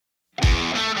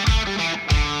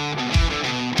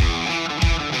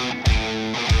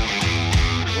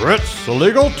It's the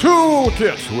Legal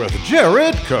Toolkit with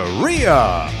Jared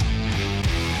Correa.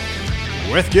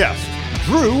 With guest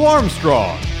Drew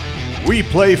Armstrong. We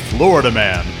play Florida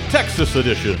Man, Texas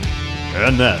edition.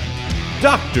 And then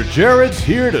Dr. Jared's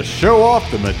here to show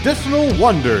off the medicinal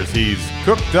wonders he's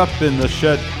cooked up in the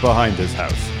shed behind his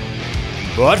house.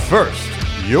 But first,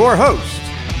 your host,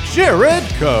 Jared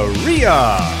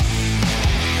Correa.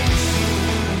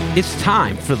 It's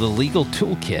time for the Legal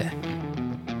Toolkit.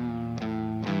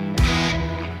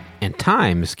 And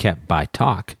time is kept by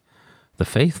Talk, the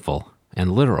faithful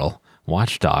and literal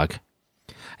watchdog.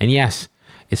 And yes,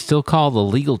 it's still called the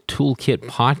Legal Toolkit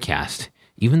Podcast,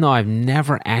 even though I've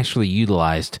never actually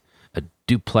utilized a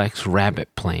duplex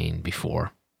rabbit plane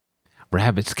before.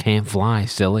 Rabbits can't fly,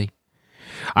 silly.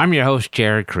 I'm your host,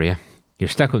 Jared Correa. You're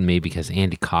stuck with me because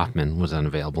Andy Kaufman was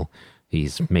unavailable.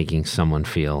 He's making someone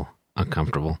feel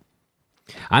uncomfortable.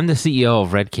 I'm the CEO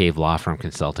of Red Cave Law Firm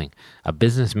Consulting, a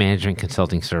business management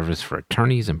consulting service for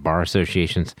attorneys and bar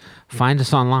associations. Find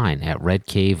us online at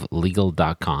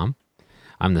redcavelegal.com.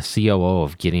 I'm the COO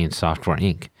of Gideon Software,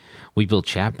 Inc. We build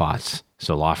chatbots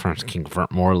so law firms can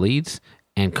convert more leads,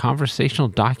 and conversational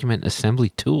document assembly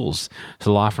tools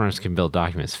so law firms can build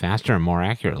documents faster and more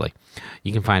accurately.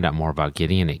 You can find out more about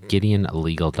Gideon at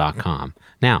gideonlegal.com.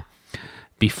 Now,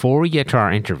 before we get to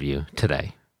our interview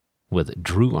today with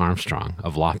Drew Armstrong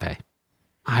of LawPay,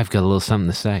 I've got a little something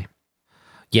to say.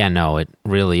 Yeah, no, it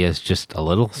really is just a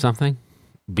little something,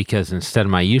 because instead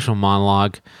of my usual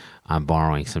monologue, I'm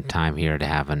borrowing some time here to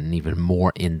have an even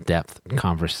more in-depth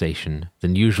conversation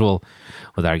than usual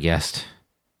with our guest.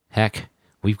 Heck,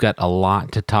 we've got a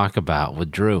lot to talk about with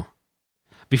Drew.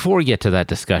 Before we get to that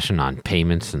discussion on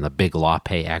payments and the big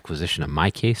LawPay acquisition of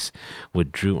MyCase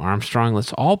with Drew Armstrong,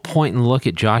 let's all point and look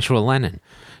at Joshua Lennon,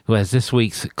 who has this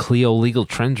week's Clio Legal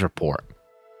Trends Report.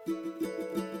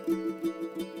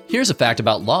 Here's a fact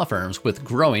about law firms with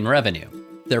growing revenue.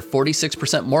 They're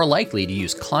 46% more likely to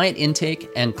use client intake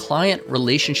and client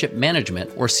relationship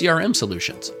management, or CRM,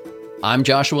 solutions. I'm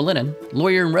Joshua Lennon,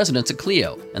 lawyer in residence at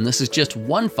Clio, and this is just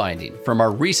one finding from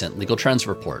our recent Legal Trends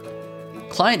Report.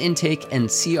 Client intake and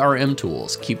CRM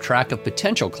tools keep track of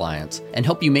potential clients and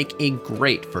help you make a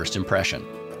great first impression.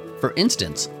 For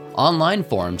instance, online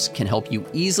forms can help you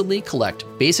easily collect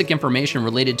basic information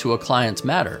related to a client's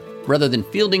matter, rather than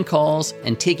fielding calls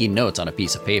and taking notes on a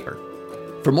piece of paper.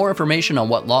 For more information on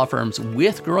what law firms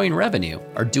with growing revenue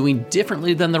are doing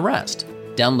differently than the rest,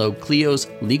 download Clio's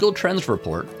Legal Trends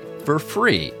Report for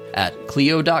free at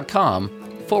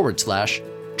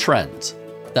clio.com/trends.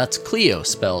 That's Clio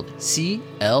spelled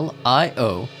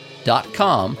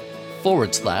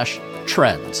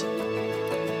CLIO.com/trends.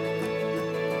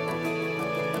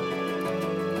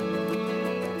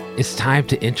 It's time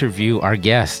to interview our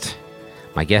guest.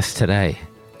 My guest today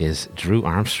is Drew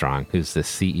Armstrong, who's the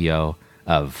CEO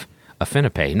of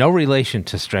AffiniPay. No relation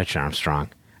to Stretch Armstrong,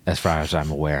 as far as I'm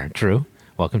aware. Drew,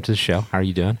 welcome to the show. How are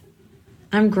you doing?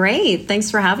 I'm great. Thanks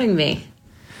for having me.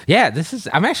 Yeah,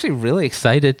 I'm actually really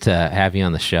excited to have you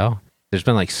on the show. There's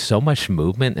been so much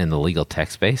movement in the legal tech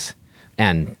space,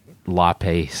 and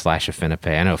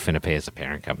LawPay/AffiniPay. I know AffiniPay is a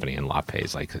parent company and LawPay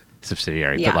is a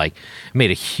subsidiary, but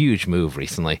made a huge move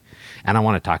recently, and I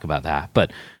want to talk about that.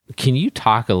 But can you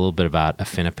talk a little bit about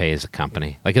AffiniPay as a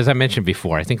company? As I mentioned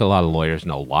before, I think a lot of lawyers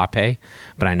know LawPay,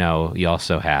 but I know you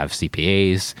also have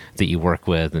CPAs that you work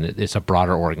with, and it's a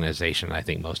broader organization than I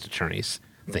think most attorneys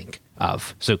think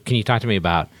of. So can you talk to me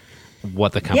about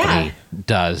what the company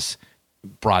does,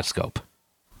 broad scope?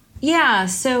 Yeah,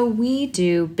 so we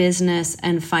do business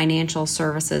and financial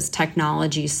services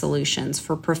technology solutions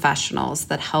for professionals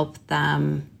that help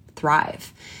them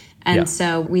thrive. And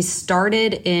so we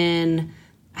started in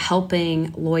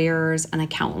helping lawyers and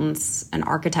accountants and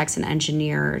architects and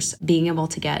engineers being able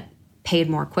to get paid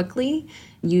more quickly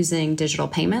using digital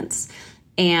payments.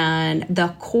 And the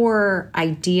core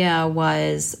idea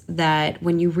was that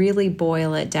when you really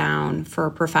boil it down for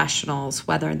professionals,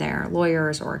 whether they're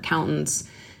lawyers or accountants,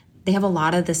 they have a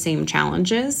lot of the same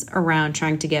challenges around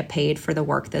trying to get paid for the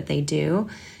work that they do.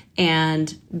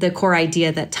 And the core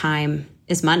idea that time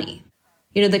is money.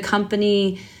 The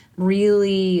company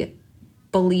really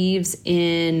believes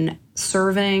in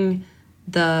serving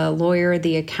the lawyer,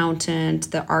 the accountant,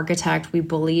 the architect. We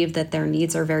believe that their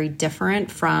needs are very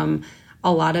different from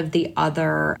a lot of the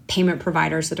other payment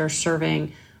providers that are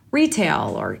serving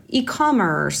retail or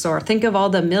e-commerce, or think of all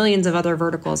the millions of other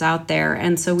verticals out there.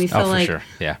 And so we feel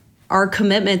our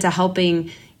commitment to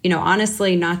helping,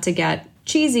 honestly, not to get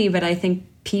cheesy, but I think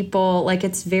people,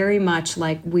 it's very much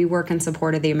we work in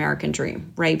support of the American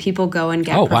dream, right? People go and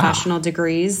get professional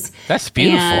degrees. That's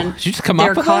beautiful. Did you just come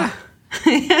up with that?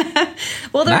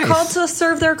 Well, they're Nice. called to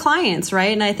serve their clients,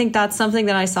 right? And I think that's something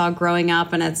that I saw growing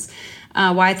up, and it's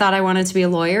why I thought I wanted to be a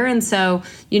lawyer. And so,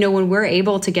 when we're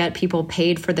able to get people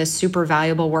paid for this super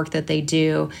valuable work that they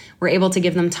do, we're able to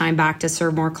give them time back to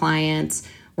serve more clients.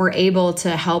 We're able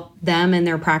to help them and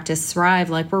their practice thrive.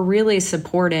 Like, we're really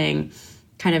supporting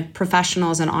kind of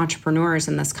professionals and entrepreneurs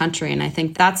in this country. And I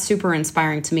think that's super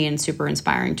inspiring to me and super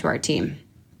inspiring to our team.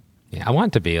 Yeah, I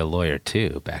wanted to be a lawyer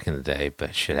too back in the day,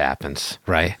 but shit happens,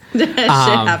 right? Shit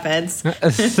happens.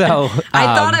 So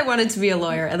I thought I wanted to be a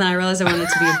lawyer, and then I realized I wanted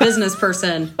to be a business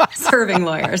person serving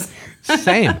lawyers. Same.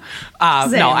 Same.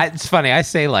 No, it's funny. I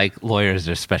say like lawyers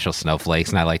are special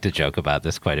snowflakes, and I like to joke about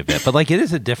this quite a bit. But like, it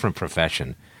is a different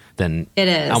profession than It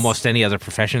is. almost any other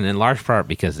profession, in large part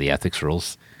because of the ethics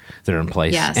rules that are in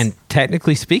place. Yes. And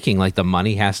technically speaking, like, the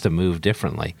money has to move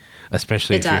differently,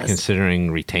 especially It if you're does.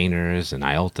 considering retainers and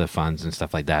IOLTA funds and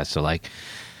stuff like that. So like,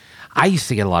 I used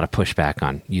to get a lot of pushback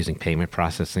on using payment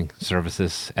processing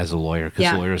services as a lawyer because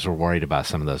Yeah. lawyers were worried about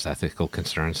some of those ethical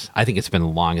concerns. I think it's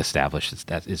been long established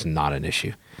that is not an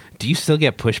issue. Do you still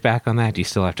get pushback on that? Do you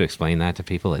still have to explain that to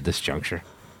people at this juncture?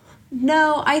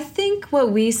 No, I think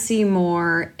what we see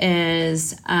more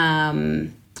is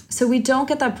so we don't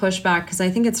get that pushback because I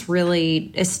think it's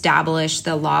really established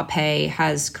that LawPay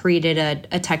has created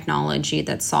a technology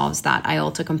that solves that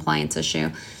IOLTA compliance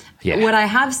issue. Yeah. What I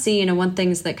have seen, and one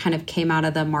things that kind of came out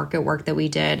of the market work that we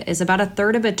did, is about a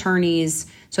third of attorneys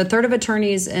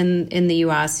in the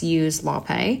US use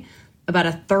LawPay. About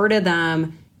a third of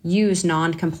them use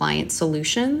non-compliant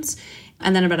solutions,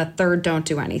 and then about a third don't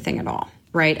do anything at all.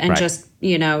 Right. And Right. just,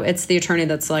 it's the attorney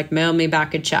that's like, mail me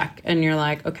back a check. And you're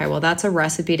like, okay, well, that's a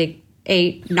recipe to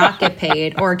not get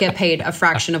paid or get paid a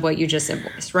fraction of what you just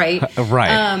invoiced. Right.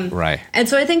 Right. Right. And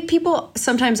so I think people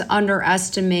sometimes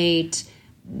underestimate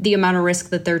the amount of risk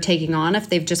that they're taking on if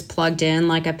they've just plugged in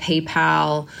like a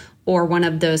PayPal or one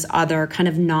of those other kind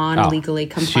of non-legally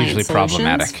It's compliant usually solutions.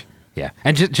 problematic. Yeah.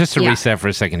 And just to Yeah. reset for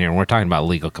a second here, when we're talking about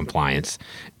legal compliance,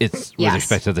 it's with Yes.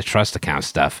 respect to the trust account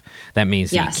stuff. That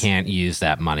means Yes. you can't use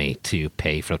that money to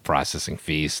pay for the processing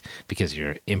fees because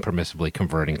you're impermissibly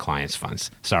converting clients'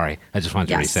 funds. Sorry, I just wanted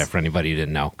to Yes. reset for anybody who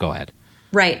didn't know. Go ahead.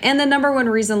 Right. And the number one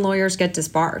reason lawyers get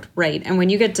disbarred, right? And when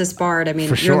you get disbarred, I mean,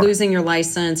 For sure. you're losing your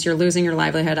license, you're losing your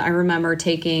livelihood. I remember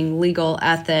taking legal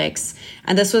ethics,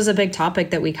 and this was a big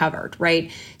topic that we covered, right?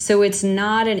 So it's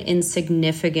not an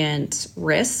insignificant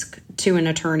risk to an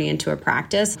attorney and to a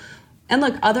practice. And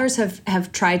look, others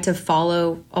have tried to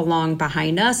follow along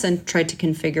behind us and tried to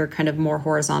configure kind of more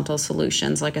horizontal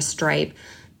solutions like a Stripe.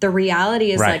 The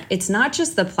reality is Right. like, it's not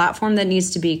just the platform that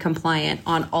needs to be compliant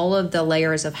on all of the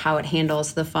layers of how it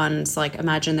handles the funds. Like,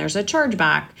 imagine there's a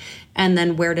chargeback, and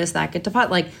then where does that get deposited?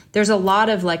 Like, there's a lot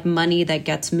of like money that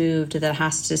gets moved that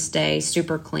has to stay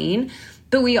super clean.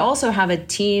 But we also have a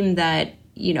team that,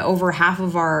 over half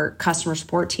of our customer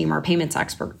support team are payments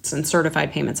experts and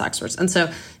certified payments experts. And so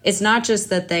it's not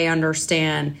just that they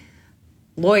understand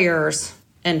lawyers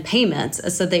and payments,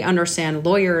 it's that they understand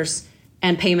lawyers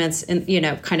and payments and,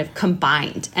 kind of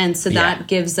combined. And so that Yeah.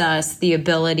 gives us the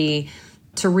ability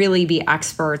to really be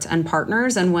experts and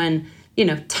partners. And when,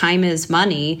 time is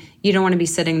money, you don't want to be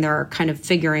sitting there kind of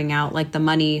figuring out like the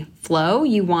money flow.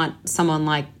 You want someone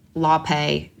like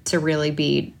LawPay to really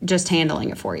be just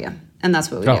handling it for you. And that's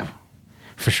what we do.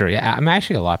 For sure. Yeah. I'm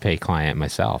actually a LawPay client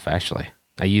myself, actually.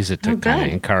 I use it to kind of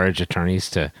good. encourage attorneys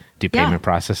to do Yeah. payment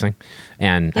processing.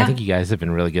 And I Yeah. think you guys have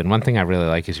been really good. And one thing I really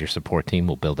like is your support team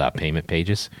will build out payment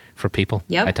pages for people.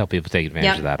 Yep. I tell people to take advantage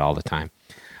Yep. of that all the time.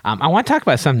 I want to talk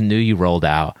about something new you rolled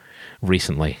out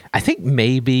recently. I think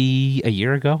maybe a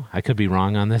year ago. I could be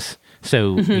wrong on this.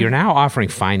 So Mm-hmm. you're now offering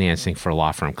financing for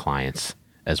law firm clients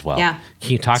as well. Yeah.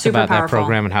 Can you talk Super about that powerful.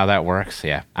 program and how that works?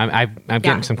 Yeah. I'm getting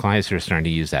Yeah. some clients who are starting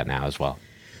to use that now as well.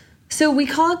 So we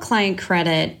call it client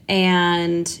credit.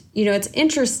 And, it's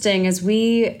interesting as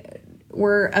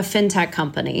we're a fintech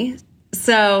company.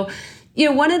 So,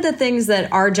 one of the things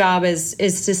that our job is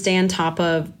to stay on top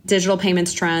of digital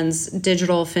payments trends,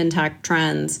 digital fintech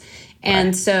trends. And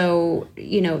Right. so,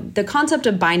 the concept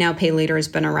of buy now, pay later has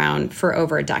been around for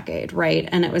over a decade, right?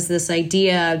 And it was this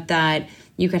idea that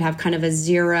you could have kind of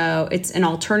it's an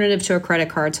alternative to a credit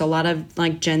card. So a lot of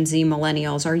like Gen Z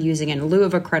millennials are using it in lieu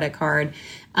of a credit card.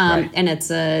 Right. And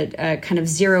it's a kind of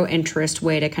zero interest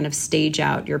way to kind of stage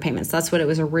out your payments. That's what it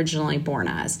was originally born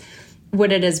as.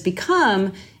 What it has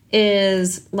become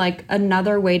is like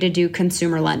another way to do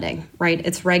consumer lending, right?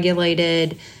 It's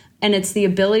regulated, and it's the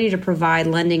ability to provide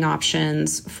lending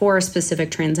options for a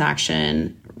specific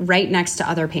transaction right next to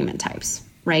other payment types.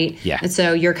 right? Yeah. And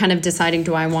so you're kind of deciding,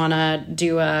 do I want to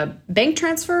do a bank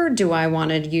transfer? Do I want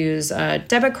to use a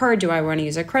debit card? Do I want to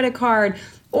use a credit card?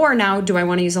 Or now, do I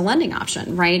want to use a lending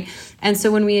option, right? And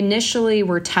so when we initially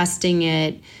were testing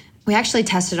it, we actually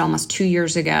tested almost 2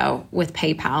 years ago with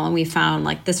PayPal, and we found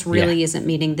like this really isn't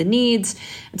meeting the needs.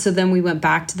 And so then we went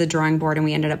back to the drawing board and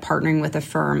we ended up partnering with a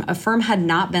firm. A firm had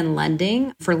not been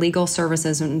lending for legal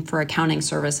services and for accounting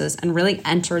services and really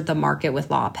entered the market with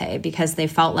LawPay because they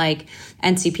felt like,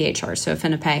 and CPHR, so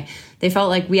AffiniPay, they felt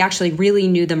like we actually really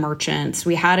knew the merchants.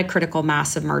 We had a critical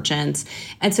mass of merchants.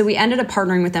 And so we ended up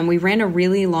partnering with them. We ran a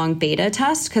really long beta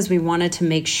test because we wanted to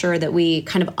make sure that we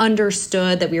kind of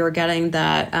understood that we were getting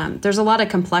the, there's a lot of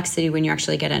complexity when you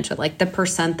actually get into it, like the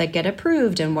percent that get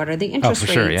approved and what are the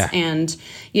interest rates and,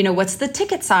 you know, what's the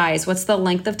ticket size, what's the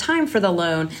length of time for the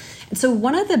loan. And so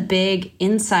one of the big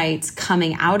insights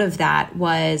coming out of that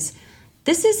was,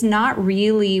 this is not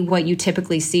really what you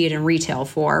typically see it in retail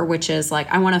for, which is like,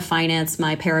 I want to finance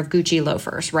my pair of Gucci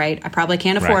loafers, right? I probably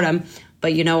can't afford them,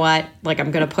 but you know what? Like,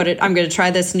 I'm going to try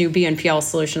this new BNPL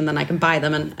solution, then I can buy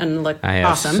them and look awesome. I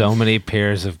have so many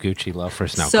pairs of Gucci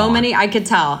loafers now. So many, I could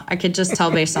tell. I could just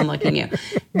tell based on looking at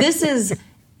you. This is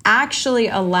actually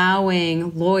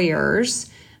allowing lawyers,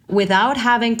 without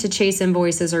having to chase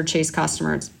invoices or chase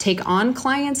customers, take on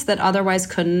clients that otherwise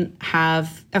couldn't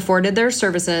have afforded their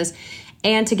services,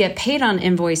 and to get paid on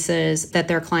invoices that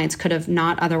their clients could have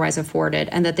not otherwise afforded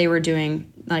and that they were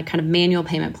doing like kind of manual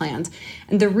payment plans.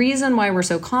 And the reason why we're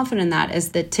so confident in that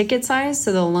is the ticket size,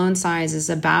 so the loan size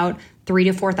is about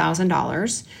 $3,000 to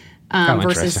 $4,000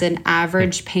 versus an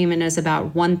average payment is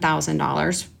about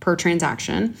 $1,000 per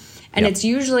transaction. And it's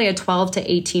usually a 12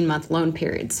 to 18 month loan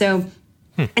period. So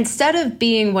instead of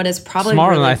being what is probably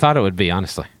smaller than I thought it would be,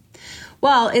 honestly.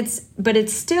 Well,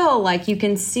 it's still like you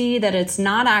can see that it's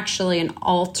not actually an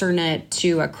alternate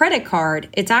to a credit card.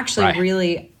 It's actually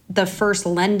really the first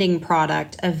lending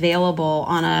product available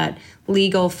on a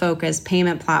legal focused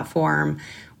payment platform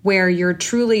where you're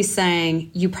truly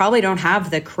saying you probably don't have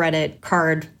the credit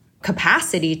card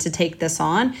capacity to take this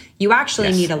on. You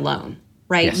actually need a loan,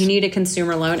 right? You need a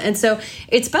consumer loan. And so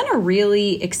it's been a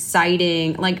really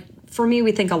exciting, like, for me,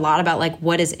 we think a lot about like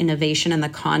what is innovation in the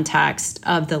context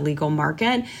of the legal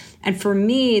market. And for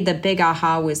me, the big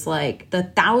aha was like the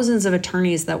thousands of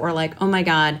attorneys that were like, oh my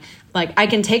God, like I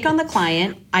can take on the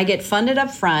client, I get funded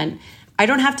up front. I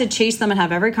don't have to chase them and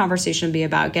have every conversation be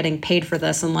about getting paid for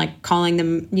this and like calling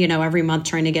them, you know, every month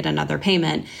trying to get another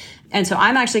payment. And so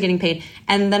I'm actually getting paid.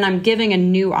 And then I'm giving a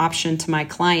new option to my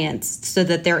clients so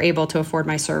that they're able to afford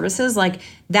my services. Like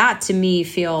that to me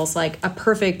feels like a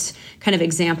perfect kind of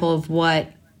example of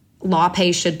what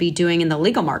LawPay should be doing in the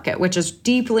legal market, which is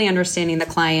deeply understanding the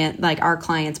client, like our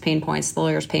clients' pain points, the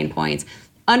lawyers' pain points,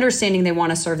 understanding they want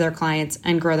to serve their clients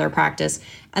and grow their practice,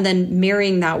 and then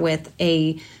marrying that with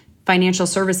a financial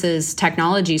services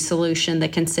technology solution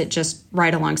that can sit just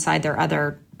right alongside their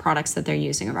other products that they're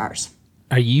using of ours.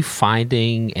 Are you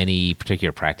finding any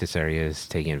particular practice areas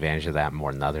taking advantage of that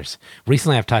more than others?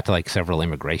 Recently, I've talked to like several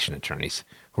immigration attorneys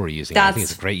who are using it. I think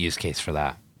it's a great use case for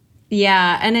that.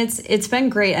 Yeah, and it's been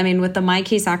great. I mean, with the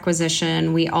MyCase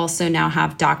acquisition, we also now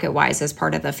have DocketWise as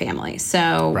part of the family.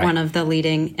 So one of the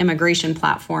leading immigration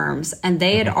platforms, and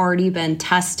they had already been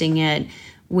testing it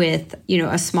with, you know,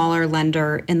 a smaller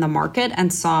lender in the market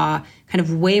and saw kind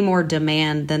of way more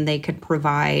demand than they could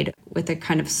provide with a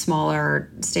kind of smaller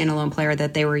standalone player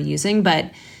that they were using. But,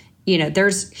 you know,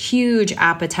 there's huge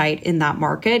appetite in that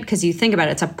market because you think about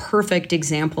it, it's a perfect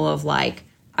example of like,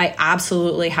 I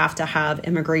absolutely have to have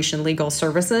immigration legal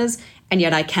services, and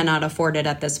yet I cannot afford it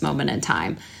at this moment in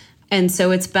time. And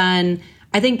so it's been,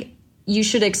 I think you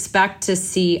should expect to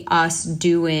see us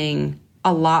doing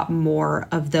a lot more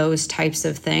of those types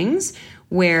of things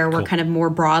where we're kind of more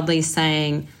broadly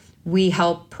saying we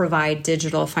help provide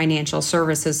digital financial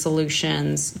services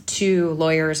solutions to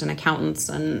lawyers and accountants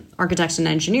and architects and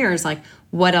engineers. Like,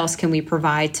 what else can we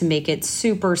provide to make it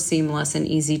super seamless and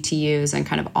easy to use and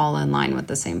kind of all in line with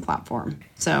the same platform?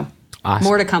 So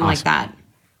more to come like that.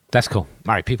 That's cool.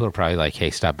 All right. People are probably like,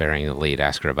 hey, stop burying the lead.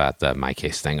 Ask her about the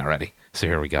MyCase thing already. So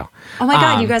here we go. Oh my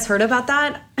God, you guys heard about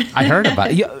that? I heard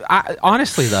about it.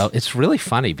 Honestly, though, it's really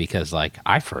funny because like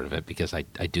I've heard of it because I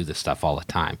do this stuff all the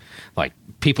time. Like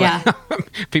people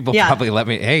probably let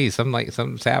me, hey,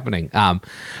 something's happening.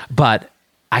 But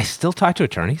I still talk to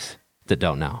attorneys that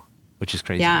don't know, which is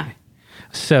crazy. Yeah.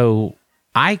 So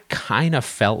I kind of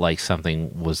felt like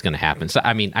something was going to happen. So,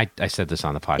 I mean, I said this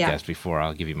on the podcast before.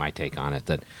 I'll give you my take on it.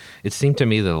 That it seemed to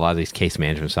me that a lot of these case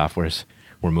management softwares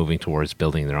were moving towards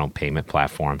building their own payment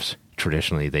platforms.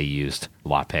 Traditionally, they used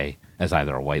LawPay as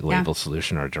either a white label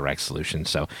solution or a direct solution.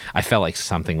 So I felt like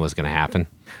something was going to happen.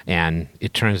 And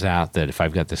it turns out that if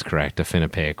I've got this correct,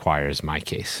 AffiniPay acquires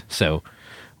MyCase. So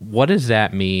what does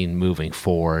that mean moving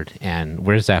forward, and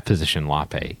where's that position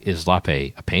LawPay? Is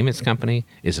LawPay a payments company?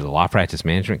 Is it a law practice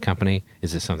management company?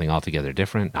 Is it something altogether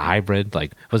different, a hybrid?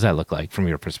 Like, what does that look like from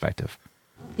your perspective?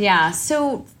 Yeah,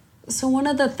 so one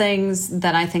of the things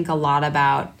that I think a lot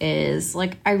about is,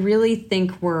 like, I really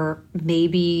think we're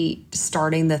maybe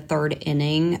starting the third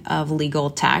inning of legal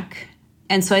tech.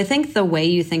 And so I think the way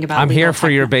you think about I'm here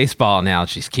for your baseball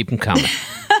analogies. Keep them coming.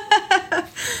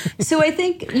 So I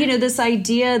think, this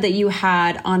idea that you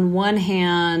had on one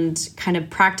hand kind of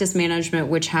practice management,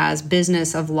 which has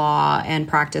business of law and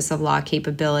practice of law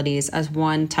capabilities as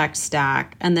one tech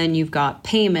stack, and then you've got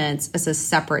payments as a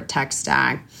separate tech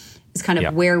stack, is kind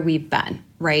of where we've been,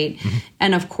 right? Mm-hmm.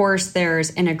 And of course,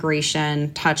 there's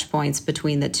integration touch points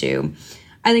between the two.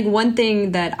 I think one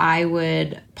thing that I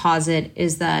would posit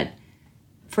is that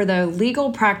for the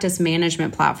legal practice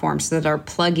management platforms that are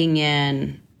plugging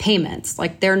in payments,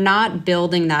 like, they're not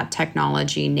building that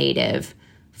technology native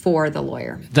for the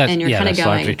lawyer. And you're kind of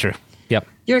going, true. Yep.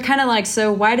 You're kind of like,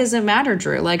 so why does it matter,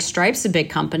 Drew? Like, Stripe's a big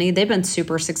company. They've been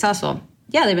super successful.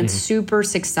 Yeah, they've been super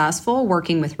successful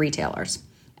working with retailers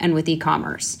and with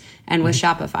e-commerce and with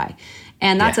Shopify.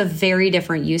 And that's a very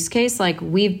different use case. Like,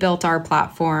 we've built our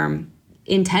platform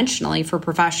intentionally for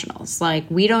professionals. Like,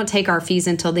 we don't take our fees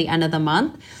until the end of the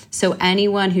month. So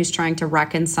anyone who's trying to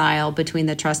reconcile between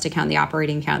the trust account and the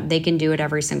operating account, they can do it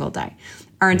every single day.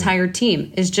 Our entire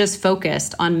team is just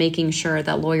focused on making sure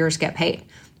that lawyers get paid,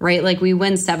 right? Like, we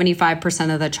win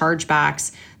 75% of the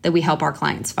chargebacks that we help our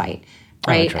clients fight,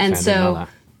 right? And so,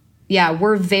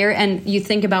 we're and you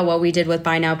think about what we did with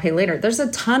Buy Now, Pay Later. There's a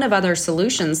ton of other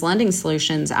solutions, lending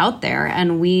solutions out there.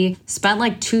 And we spent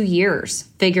like 2 years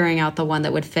figuring out the one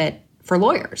that would fit for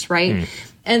lawyers, right?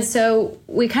 And so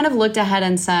we kind of looked ahead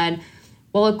and said,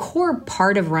 well, a core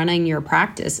part of running your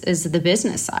practice is the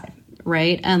business side,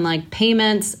 right? And like,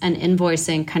 payments and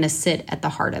invoicing kind of sit at the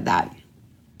heart of that.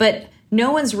 But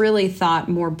no one's really thought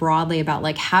more broadly about,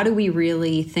 like, how do we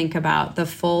really think about the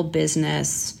full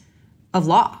business of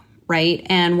law? Right.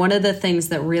 And one of the things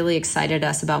that really excited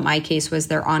us about MyCase was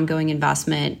their ongoing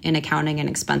investment in accounting and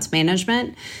expense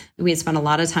management. We had spent a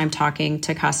lot of time talking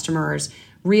to customers,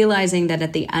 realizing that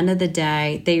at the end of the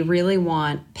day, they really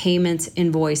want payments,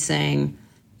 invoicing,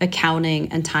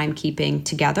 accounting, and timekeeping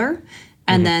together.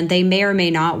 And then they may or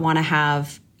may not want to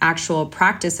have actual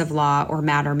practice of law or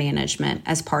matter management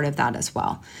as part of that as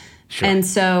well. Sure. And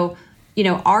so,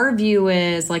 our view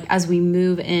is, like, as we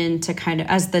move into kind of,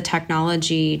 as the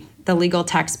technology, the legal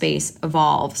tech space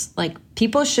evolves, like,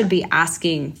 people should be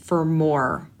asking for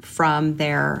more from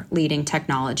their leading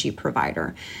technology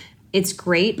provider. It's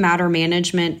great. Matter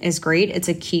management is great. It's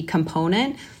a key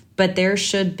component, but there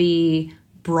should be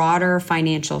broader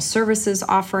financial services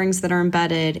offerings that are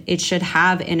embedded. It should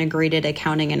have integrated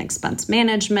accounting and expense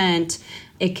management.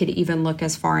 It could even look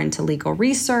as far into legal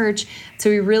research.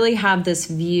 So we really have this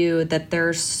view that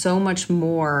there's so much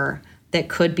more that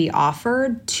could be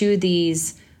offered to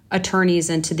these attorneys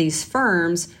and to these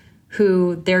firms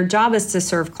who their job is to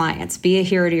serve clients, be a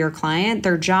hero to your client.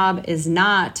 Their job is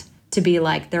not to be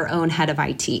like their own head of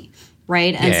IT,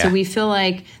 right? And so we feel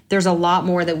like there's a lot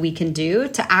more that we can do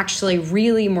to actually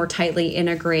really more tightly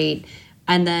integrate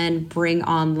and then bring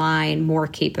online more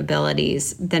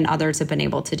capabilities than others have been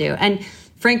able to do. And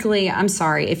frankly, I'm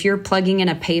sorry, if you're plugging in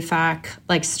a PayFac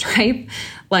like Stripe,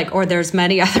 like, or there's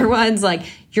many other ones, like,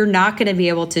 you're not going to be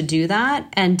able to do that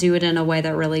and do it in a way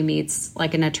that really meets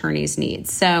like an attorney's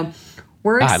needs. So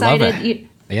we're excited. I love it.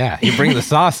 You bring the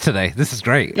sauce today. This is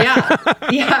great.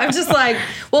 I'm just like,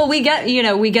 well, we get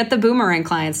the boomerang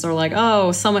clients. They're like,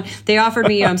 oh, they offered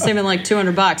me, I'm saving like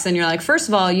 $200. And you're like, first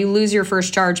of all, you lose your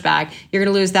first charge back. You're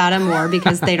going to lose that and more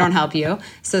because they don't help you.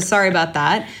 So sorry about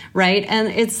that. Right. And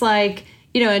it's like,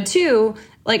 and two,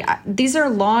 like, these are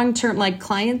long-term, like,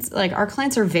 clients, like, our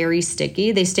clients are very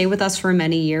sticky. They stay with us for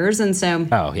many years. And so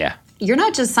you're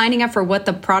not just signing up for what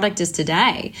the product is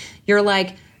today. You're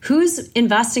like, who's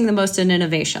investing the most in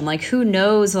innovation? Like, who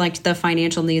knows, like, the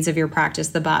financial needs of your practice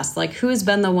the best? Like, who's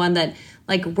been the one that,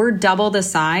 like, we're double the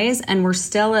size and we're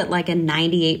still at like a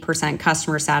 98%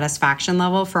 customer satisfaction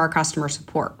level for our customer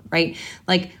support, right?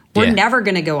 Like, we're never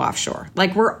going to go offshore.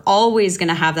 Like, we're always going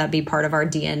to have that be part of our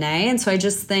DNA. And so I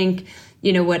just think,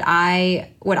 what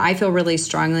I feel really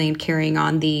strongly in carrying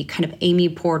on the kind of Amy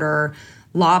Porter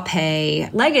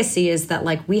LawPay legacy is that,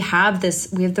 like, we have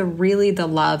the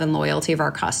love and loyalty of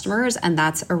our customers, and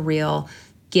that's a real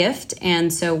gift.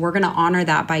 And so we're going to honor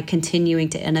that by continuing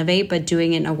to innovate, but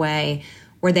doing it in a way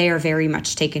where they are very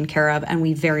much taken care of and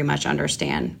we very much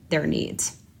understand their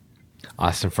needs.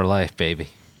 Austin for life, baby.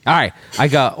 All right. I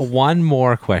got one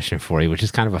more question for you, which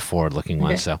is kind of a forward-looking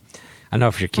one. So I don't know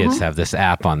if your kids have this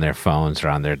app on their phones or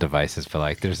on their devices, but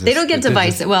like there's this, they don't get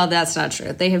devices. Well, that's not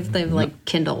true. They have like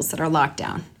Kindles that are locked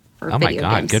down. Oh my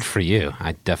God, games. Good for you.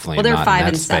 I definitely am they're not 5 in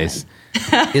that and space.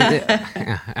 7.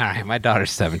 All right, my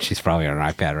daughter's 7. She's probably on her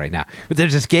iPad right now. But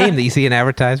there's this game that you see an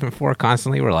advertisement for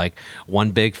constantly where like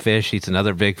one big fish eats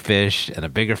another big fish and a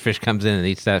bigger fish comes in and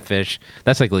eats that fish.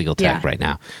 That's like legal tech right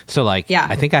now. So like,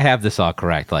 I think I have this all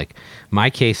correct. Like my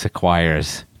case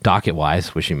acquires DocketWise,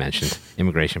 which you mentioned,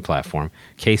 immigration platform,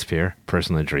 CasePeer,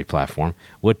 personal injury platform,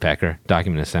 Woodpecker,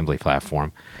 document assembly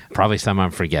platform, probably some I'm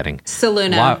forgetting.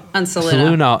 Soluno.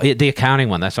 Soluno, the accounting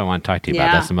one, that's what I want to talk to you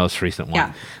about. That's the most recent one.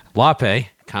 Yeah. LawPay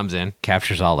comes in,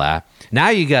 captures all that. Now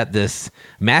you got this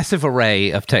massive array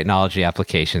of technology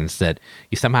applications that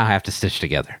you somehow have to stitch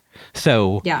together.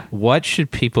 So what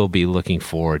should people be looking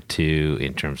forward to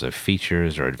in terms of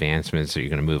features or advancements that you're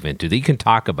going to move into that you can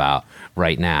talk about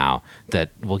right now that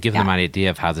will give them an idea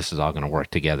of how this is all going to work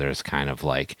together as kind of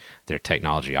like their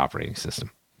technology operating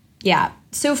system? Yeah.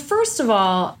 So first of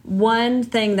all, one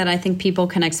thing that I think people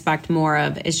can expect more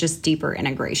of is just deeper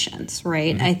integrations,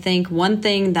 right? I think one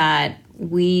thing that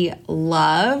we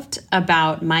loved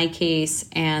about MyCase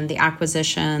and the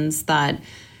acquisitions that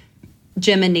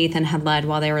Jim and Nathan had led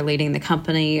while they were leading the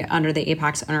company under the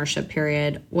Apax ownership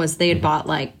period was they had bought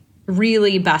like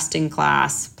really best in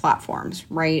class platforms,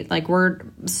 right? Like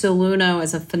Soluno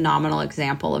is a phenomenal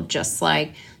example of just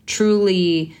like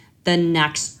truly the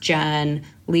next gen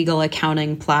legal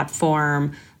accounting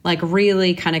platform, like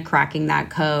really kind of cracking that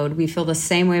code. We feel the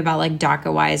same way about like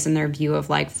DocketWise and their view of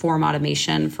like form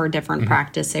automation for different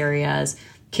practice areas.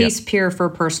 CasePeer for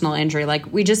personal injury. Like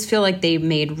we just feel like they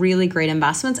made really great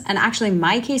investments. And actually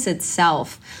MyCase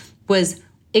itself was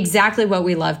exactly what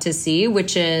we love to see,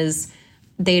 which is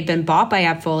they'd been bought by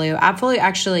AppFolio. AppFolio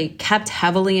actually kept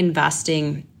heavily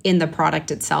investing in the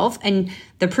product itself. And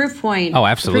the proof point. Oh,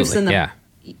 absolutely.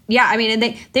 Yeah, I mean,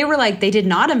 and they were like, they did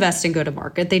not invest in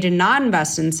go-to-market. They did not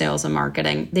invest in sales and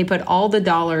marketing. They put all the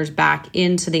dollars back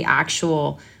into the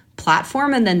actual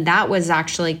platform. And then that was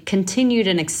actually continued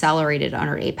and accelerated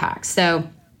under Apax. So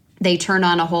they turned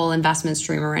on a whole investment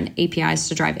stream around APIs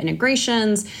to drive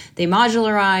integrations. They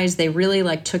modularized. They really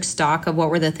like took stock of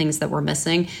what were the things that were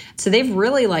missing. So they've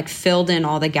really like filled in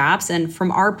all the gaps. And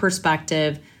from our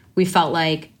perspective, we felt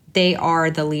like they are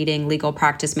the leading legal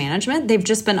practice management. They've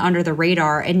just been under the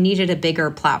radar and needed a bigger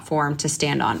platform to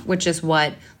stand on, which is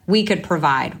what we could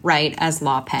provide, right, as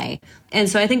LawPay. And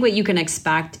so I think what you can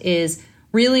expect is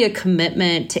really a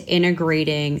commitment to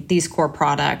integrating these core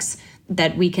products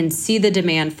that we can see the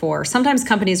demand for. Sometimes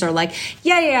companies are like,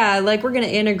 like we're going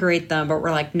to integrate them, but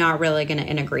we're like not really going to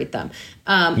integrate them.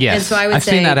 Yes, and so I would I've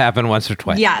seen that happen once or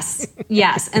twice.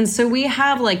 Yes. And so we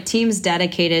have like teams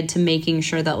dedicated to making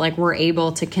sure that like we're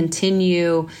able to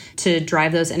continue to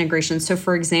drive those integrations. So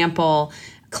for example,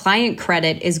 client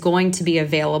credit is going to be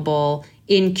available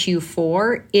in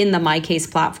Q4 in the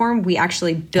MyCase platform. We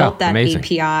actually built that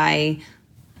API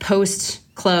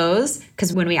post-close,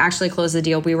 because when we actually closed the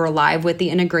deal, we were live with the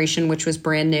integration, which was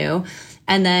brand new.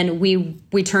 And then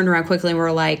we turned around quickly and we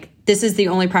were like, this is the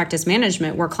only practice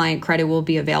management where client credit will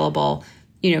be available,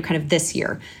 kind of this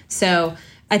year. So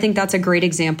I think that's a great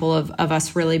example of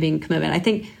us really being committed. I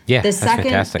think the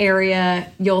second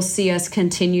area you'll see us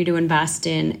continue to invest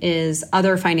in is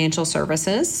other financial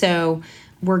services. So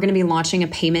we're going to be launching a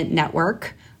payment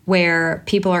network where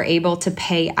people are able to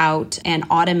pay out and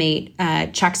automate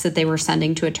checks that they were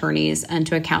sending to attorneys and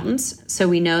to accountants. So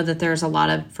we know that there's a lot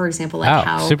of, for example, like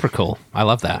how super cool. I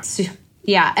love that.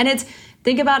 Yeah. And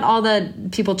think about all the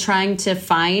people trying to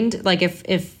find, like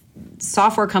if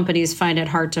software companies find it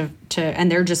hard to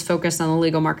and they're just focused on the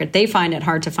legal market, they find it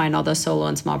hard to find all those solo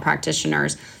and small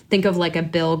practitioners. Think of like a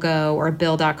BillGo or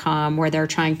Bill.com where they're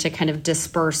trying to kind of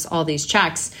disperse all these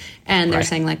checks. And they're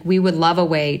saying like, we would love a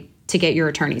way to get your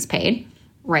attorneys paid,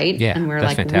 right? Yeah, and we're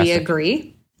like, fantastic. We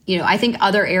agree. I think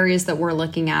other areas that we're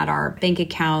looking at are bank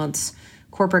accounts,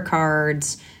 corporate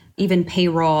cards, even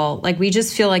payroll. Like we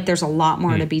just feel like there's a lot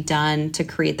more to be done to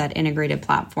create that integrated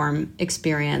platform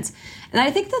experience. And I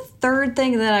think the third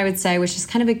thing that I would say, which is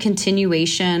kind of a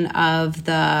continuation of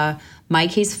the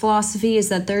MyCase philosophy, is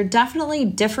that there are definitely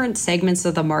different segments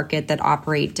of the market that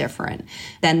operate different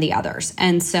than the others.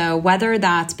 And so whether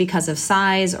that's because of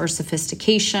size or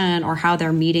sophistication or how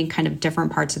they're meeting kind of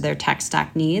different parts of their tech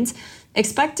stack needs,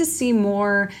 expect to see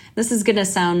more. This is going to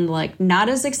sound like not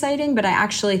as exciting, but I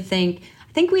actually think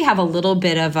we have a little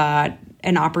bit of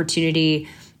an opportunity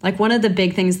Like one of the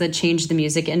big things that changed the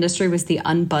music industry was the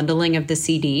unbundling of the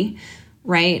CD,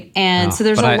 right? And so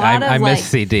there's a lot of I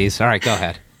miss CDs. All right, go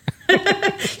ahead.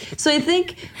 So I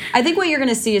think what you're going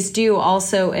to see us do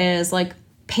also is like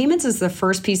payments is the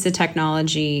first piece of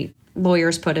technology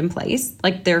lawyers put in place.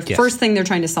 Like their first thing they're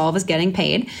trying to solve is getting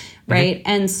paid, right? Mm-hmm.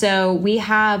 And so we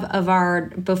have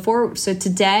so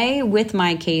today with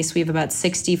my case, we have about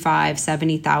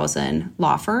 70,000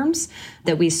 law firms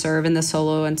that we serve in the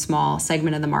solo and small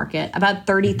segment of the market. About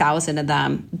 30,000 of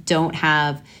them don't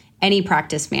have any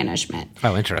practice management.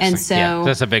 Oh, interesting. And so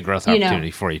that's a big growth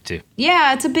opportunity for you too.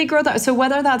 Yeah, it's a big growth. So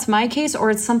whether that's my case or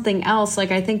it's something else,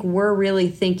 like I think we're really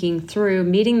thinking through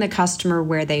meeting the customer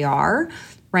where they are,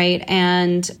 right?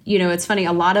 And, it's funny,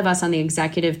 a lot of us on the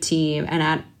executive team and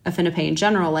at AffiniPay in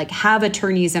general, like have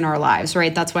attorneys in our lives,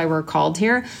 right? That's why we're called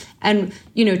here. And,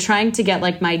 trying to get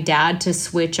like my dad to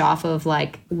switch off of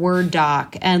like Word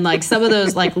doc and like some of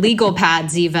those like legal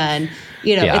pads even,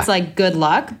 it's like good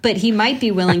luck, but he might be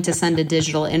willing to send a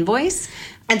digital invoice.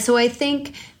 And so I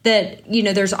think that,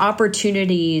 there's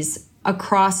opportunities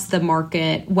across the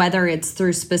market, whether it's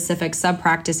through specific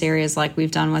sub-practice areas like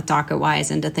we've done with DocketWise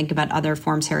and to think about other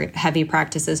forms heavy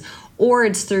practices, or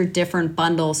it's through different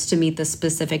bundles to meet the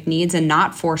specific needs and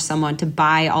not force someone to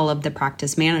buy all of the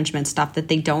practice management stuff that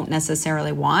they don't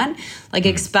necessarily want. Like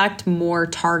expect more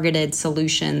targeted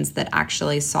solutions that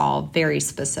actually solve very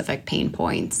specific pain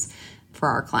points for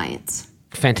our clients.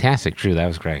 Fantastic, Drew. That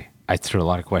was great. I threw a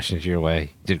lot of questions your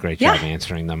way. Did a great job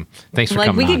answering them. Thanks for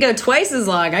coming on. We could go twice as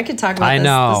long. I could talk about this.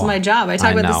 This is my job. I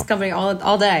talk about this company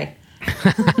all day.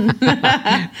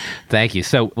 Thank you.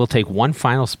 So we'll take one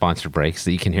final sponsor break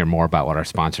so you can hear more about what our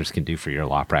sponsors can do for your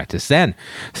law practice. Then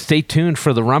stay tuned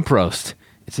for the rump roast.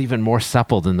 It's even more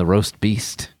supple than the roast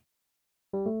beast.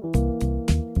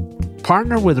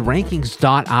 Partner with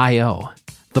Rankings.io,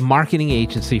 the marketing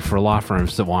agency for law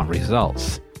firms that want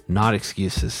results, not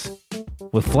excuses.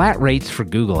 With flat rates for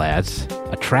Google ads,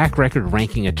 a track record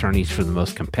ranking attorneys for the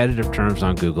most competitive terms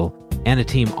on Google, and a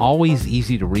team always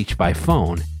easy to reach by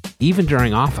phone, even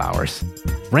during off hours,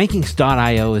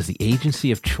 Rankings.io is the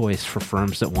agency of choice for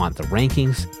firms that want the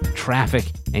rankings, traffic,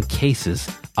 and cases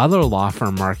other law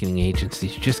firm marketing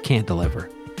agencies just can't deliver.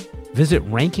 Visit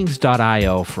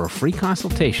Rankings.io for a free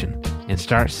consultation and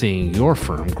start seeing your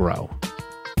firm grow.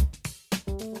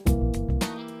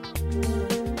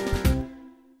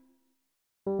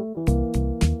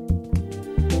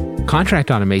 Contract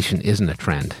automation isn't a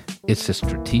trend. It's a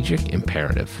strategic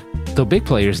imperative. Though big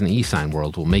players in the e-sign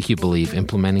world will make you believe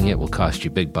implementing it will cost you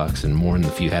big bucks and more than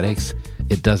a few headaches,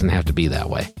 it doesn't have to be that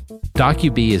way.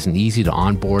 DocuB is an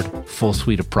easy-to-onboard, full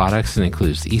suite of products that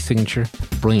includes e-signature,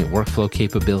 brilliant workflow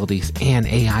capabilities, and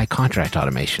AI contract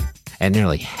automation, at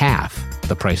nearly half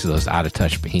the price of those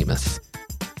out-of-touch behemoths.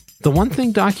 The one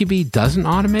thing DocuB doesn't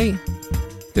automate?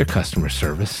 Their customer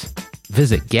service.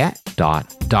 Visit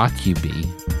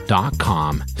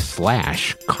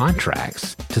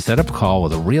get.docub.com/contracts to set up a call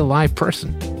with a real live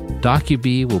person.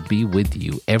 DocuB will be with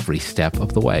you every step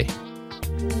of the way.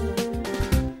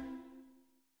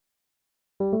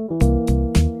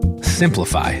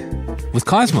 Simplify. With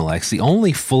Cosmolex, the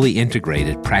only fully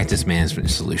integrated practice management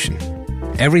solution.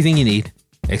 Everything you need,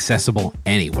 accessible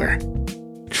anywhere.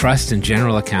 Trust and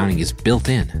general accounting is built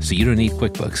in, so you don't need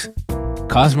QuickBooks.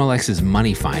 Cosmolex's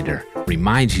Money Finder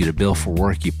reminds you to bill for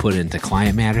work you put into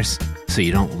client matters so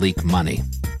you don't leak money.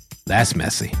 That's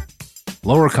messy.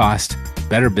 Lower cost,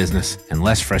 better business, and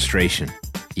less frustration.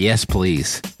 Yes,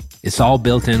 please. It's all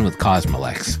built in with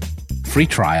Cosmolex. Free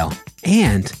trial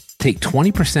and take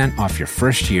 20% off your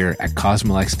first year at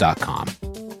Cosmolex.com.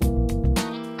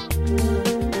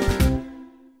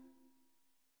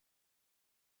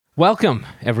 Welcome,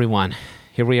 everyone.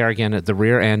 Here we are again at the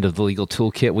rear end of the legal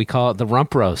toolkit. We call it the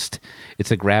Rump Roast.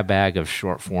 It's a grab bag of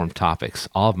short-form topics,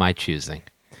 all of my choosing.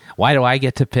 Why do I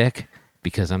get to pick?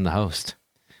 Because I'm the host.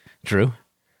 Drew,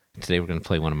 today we're going to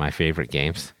play one of my favorite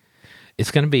games.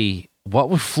 It's going to be What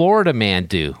Would Florida Man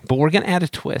Do? But we're going to add a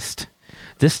twist.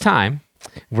 This time,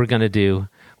 we're going to do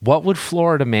What Would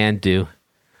Florida Man Do?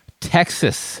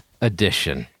 Texas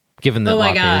edition. Given that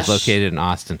Lafayette is located in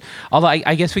Austin. Although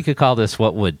I guess we could call this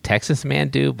What Would Texas Man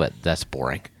Do? But that's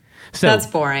boring. So that's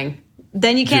boring.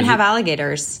 Then you can't have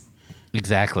alligators.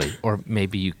 Exactly. Or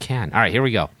maybe you can. All right, here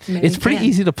we go. It's pretty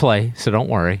easy to play, so don't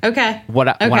worry. Okay.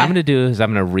 What I'm going to do is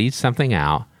I'm going to read something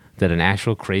out that an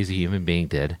actual crazy human being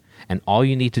did, and all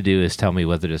you need to do is tell me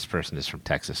whether this person is from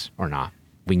Texas or not.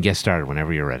 We can get started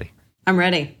whenever you're ready. I'm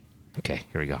ready. Okay,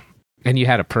 here we go. And you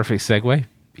had a perfect segue,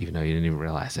 even though you didn't even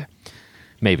realize it.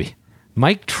 Maybe.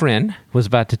 Mike Trin was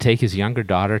about to take his younger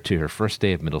daughter to her first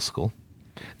day of middle school.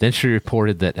 Then she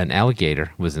reported that an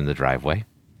alligator was in the driveway.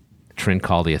 Trin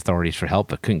called the authorities for help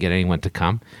but couldn't get anyone to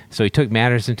come. So he took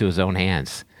matters into his own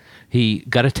hands. He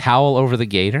got a towel over the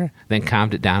gator, then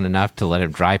calmed it down enough to let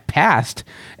him drive past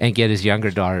and get his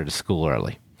younger daughter to school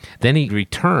early. Then he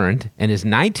returned, and his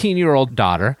 19-year-old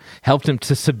daughter helped him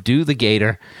to subdue the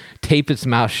gator, tape its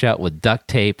mouth shut with duct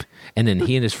tape, and then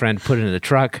he and his friend put it in a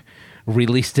truck,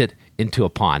 released it into a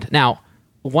pond. Now,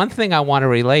 one thing I want to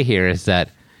relay here is that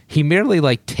he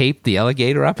merely taped the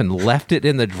alligator up and left it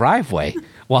in the driveway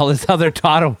while his other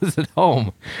daughter was at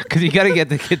home, because you got to get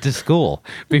the kid to school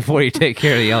before you take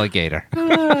care of the alligator.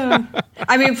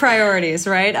 I mean, priorities,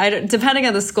 right? Depending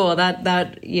on the school, that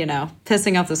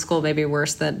pissing off the school may be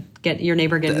worse than your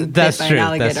neighbor getting bit by an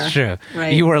alligator. That's true.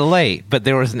 Right? You were late, but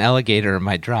there was an alligator in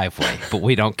my driveway, but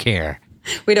we don't care.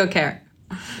 We don't care.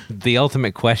 The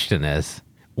ultimate question is,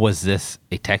 was this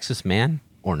a Texas man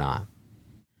or not?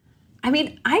 I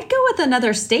mean, I'd go with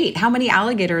another state. How many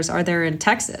alligators are there in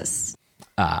Texas?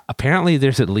 Apparently,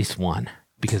 there's at least one,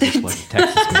 because this was a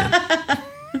Texas man.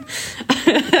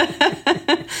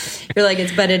 You're like,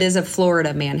 but it is a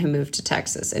Florida man who moved to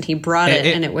Texas, and he brought it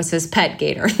and it was his pet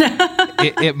gator.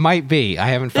 it might be. I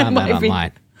haven't found that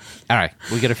online. All right,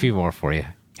 we got a few more for you.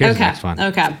 Here's the next one.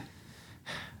 Okay.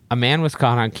 A man was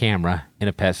caught on camera in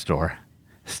a pet store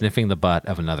sniffing the butt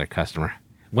of another customer.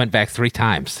 Went back 3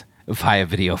 times via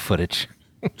video footage.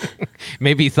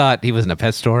 Maybe he thought he was in a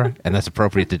pet store, and that's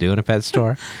appropriate to do in a pet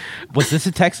store. Was this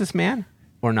a Texas man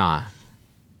or not?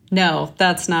 No,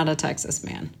 that's not a Texas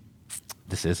man.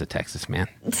 This is a Texas man.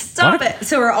 Stop it.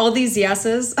 So are all these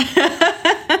yeses?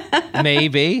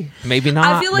 Maybe not.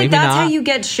 I feel like that's how you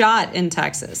get shot in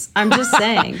Texas. I'm just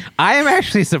saying. I am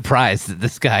actually surprised that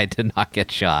this guy did not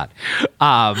get shot.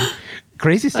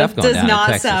 Crazy stuff going down in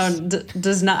Texas.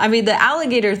 Does not. I mean, the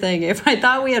alligator thing, if I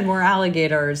thought we had more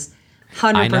alligators,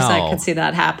 100% could see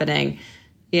that happening,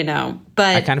 but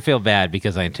I kind of feel bad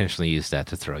because I intentionally used that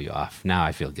to throw you off. Now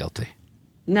I feel guilty.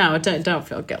 No, don't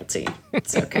feel guilty.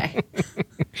 It's okay.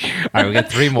 All right, we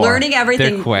got 3 more. Learning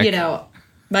everything, They're quick.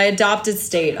 My adopted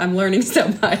state. I'm learning so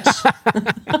much.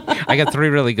 I got 3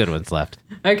 really good ones left.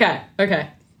 Okay.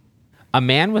 A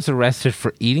man was arrested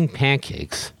for eating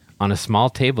pancakes on a small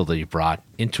table that he brought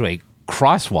into a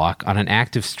crosswalk on an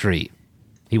active street.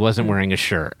 He wasn't wearing a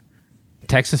shirt.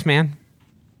 Texas man?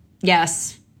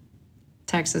 Yes.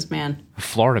 Texas man.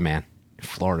 Florida man.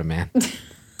 Florida man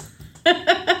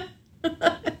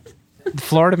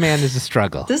is a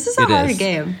struggle. This is a hard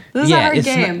game.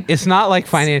 It's not like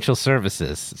financial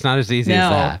services. It's not as easy as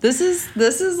that. This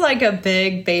is like a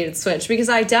big bait and switch, because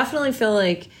I definitely feel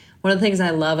like one of the things I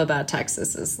love about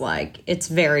Texas is it's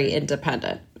very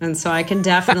independent. And so I can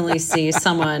definitely see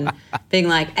someone being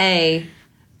like, A,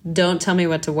 don't tell me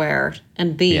what to wear,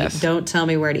 and B, don't tell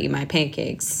me where to eat my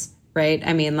pancakes. Right?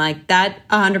 I mean, that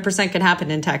 100% could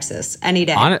happen in Texas any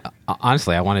day.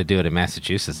 Honestly, I want to do it in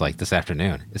Massachusetts this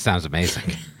afternoon. It sounds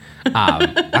amazing. All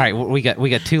right, we got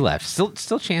 2 left.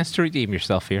 Still chance to redeem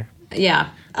yourself here. Yeah,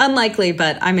 unlikely,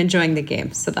 but I'm enjoying the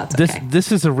game, so that's okay. This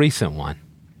is a recent one.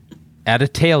 At a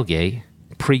tailgate,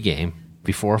 pregame,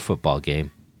 before a football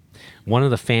game, one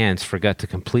of the fans forgot to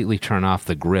completely turn off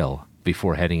the grill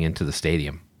before heading into the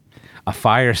stadium. A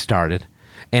fire started,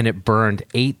 and it burned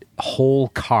 8 whole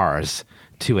cars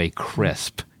to a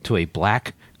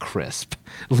black crisp,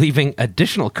 leaving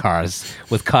additional cars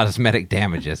with cosmetic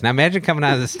damages. Now imagine coming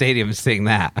out of the stadium and seeing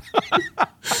that.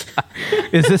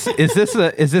 Is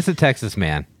this a Texas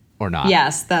man or not?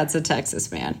 Yes, that's a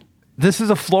Texas man. This is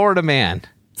a Florida man.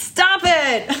 Stop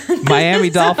it! Miami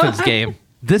Dolphins game.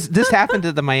 This happened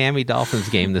at the Miami Dolphins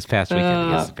game this past weekend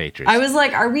against the Patriots. I was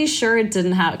like, are we sure it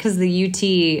didn't happen? Because the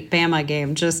UT-Bama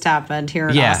game just happened here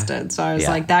in Austin. So I was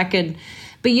like, that could...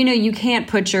 But, you can't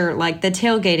put your... the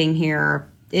tailgating here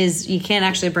is... You can't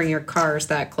actually bring your cars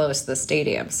that close to the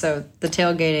stadium. So the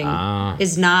tailgating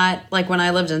is not... when I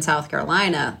lived in South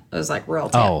Carolina, it was real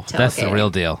tailgating. That's the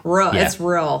real deal. It's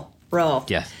real.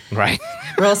 Yes, right.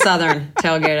 Real Southern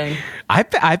tailgating.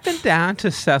 I've been down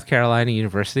to South Carolina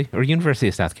University, or University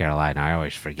of South Carolina. I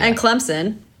always forget. And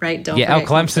Clemson, right? Don't forget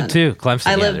Clemson too.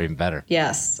 Clemson, they're even better.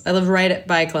 Yes, I live right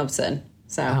by Clemson.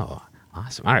 So. Oh,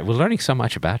 awesome! All right, we're learning so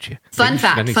much about you. Fun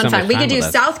fact. We could do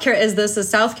South Carolina. Is this a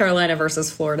South Carolina versus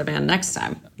Florida man next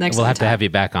time? We'll have to have you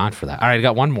back on for that. All right, I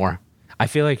got one more. I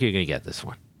feel like you're gonna get this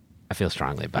one. I feel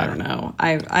strongly about it. I don't know.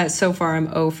 I so far I'm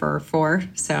 0 for 4.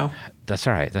 So. That's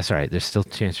all right. There's still a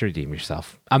chance to redeem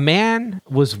yourself. A man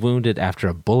was wounded after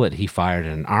a bullet he fired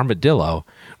at an armadillo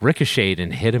ricocheted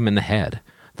and hit him in the head,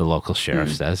 the local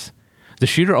sheriff says. The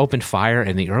shooter opened fire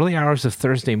in the early hours of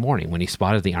Thursday morning when he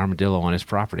spotted the armadillo on his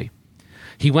property.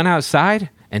 He went outside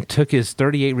and took his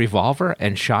 .38 revolver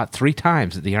and shot 3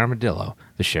 times at the armadillo,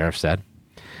 the sheriff said.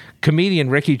 Comedian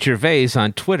Ricky Gervais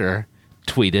on Twitter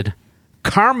tweeted,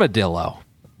 "Carmadillo."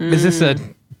 Is this a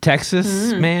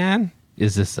Texas man?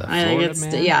 Is this a Florida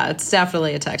man? Yeah, it's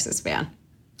definitely a Texas man.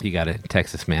 You got it,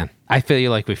 Texas man. I feel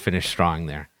like we finished strong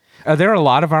there. Are there a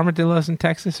lot of armadillos in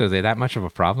Texas? Are they that much of a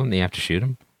problem that you have to shoot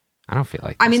them? I don't feel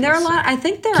like I mean, there are a lot. I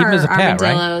think there are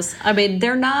armadillos. Right? I mean,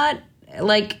 they're not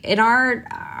like in our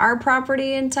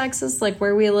property in Texas, like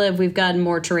where we live, we've gotten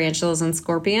more tarantulas and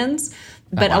scorpions.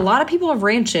 But a lot of people have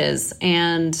ranches,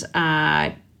 and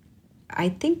I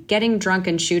think getting drunk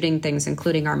and shooting things,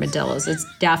 including armadillos, it's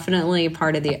definitely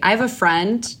part of the... I have a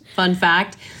friend, fun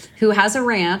fact, who has a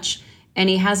ranch, and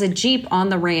he has a Jeep on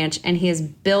the ranch, and he has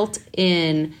built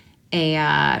in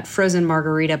a frozen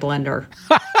margarita blender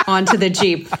onto the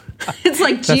Jeep. It's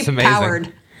like Jeep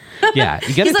powered. Yeah,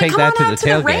 you got to take that to the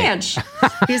tailgate. Ranch.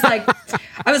 He's like,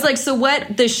 I was like, so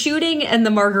what? The shooting and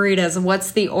the margaritas,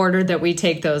 what's the order that we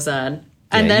take those on?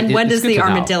 And then when does the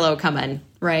armadillo come in?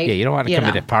 Right? Yeah, you don't want to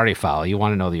commit a party foul. You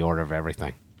want to know the order of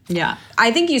everything. Yeah,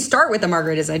 I think you start with the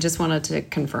margaritas. I just wanted to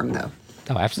confirm, though.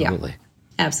 Oh, absolutely.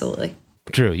 Yeah, absolutely.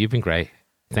 Drew, you've been great.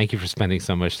 Thank you for spending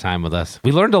so much time with us.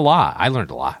 We learned a lot. I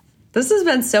learned a lot. This has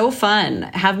been so fun.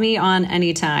 Have me on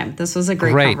anytime. This was a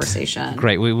great conversation.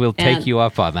 Great. We will take you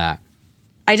up on that.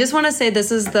 I just want to say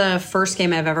this is the first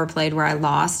game I've ever played where I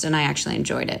lost, and I actually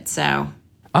enjoyed it. So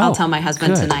I'll tell my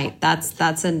husband tonight.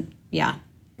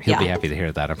 He'll be happy to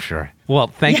hear that, I'm sure. Well,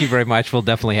 thank you very much. We'll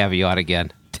definitely have you on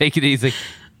again. Take it easy.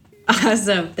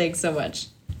 Awesome. Thanks so much.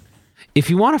 If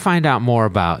you want to find out more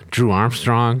about Drew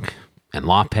Armstrong and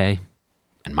LawPay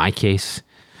and my case,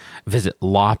 visit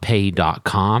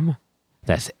lawpay.com.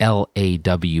 That's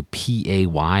LAWPAY,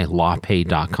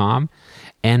 lawpay.com,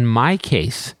 and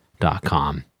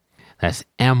mycase.com. That's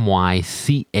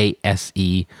MYCASE.com.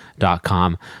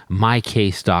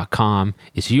 Mycase.com.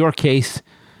 It's your case.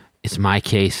 It's my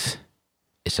case.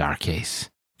 It's our case.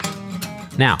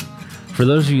 Now, for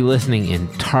those of you listening in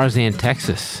Tarzan,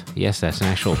 Texas, yes, that's an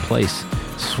actual place,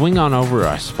 swing on over to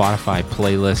our Spotify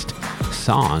playlist,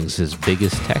 Songs as Big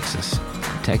as Texas.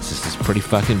 Texas is pretty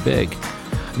fucking big.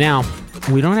 Now,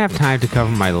 we don't have time to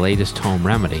cover my latest home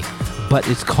remedy, but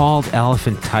it's called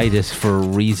elephantitis for a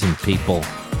reason, people.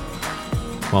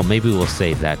 Well, maybe we'll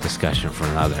save that discussion for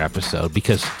another episode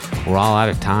because we're all out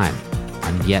of time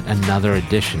on yet another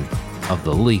edition of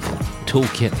the Legal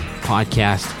Toolkit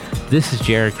Podcast. This is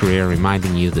Jared Correa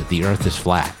reminding you that the earth is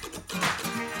flat.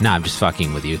 Nah, I'm just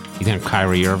fucking with you. You think I'm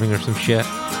Kyrie Irving or some shit?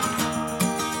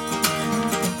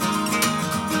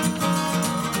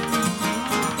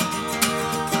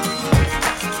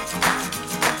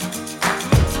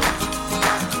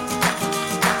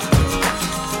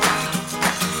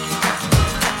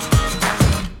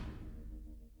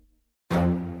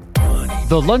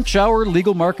 The Lunch Hour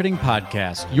Legal Marketing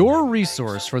Podcast, your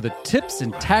resource for the tips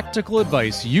and tactical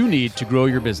advice you need to grow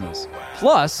your business.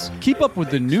 Plus, keep up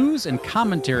with the news and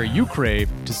commentary you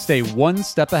crave to stay one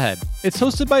step ahead. It's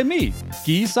hosted by me,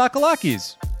 Guy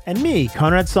Sakalakis. And me,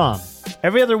 Conrad Som.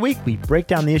 Every other week, we break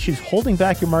down the issues holding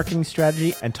back your marketing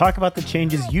strategy and talk about the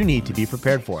changes you need to be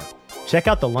prepared for. Check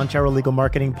out the Lunch Hour Legal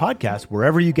Marketing Podcast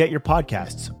wherever you get your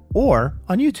podcasts or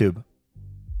on YouTube.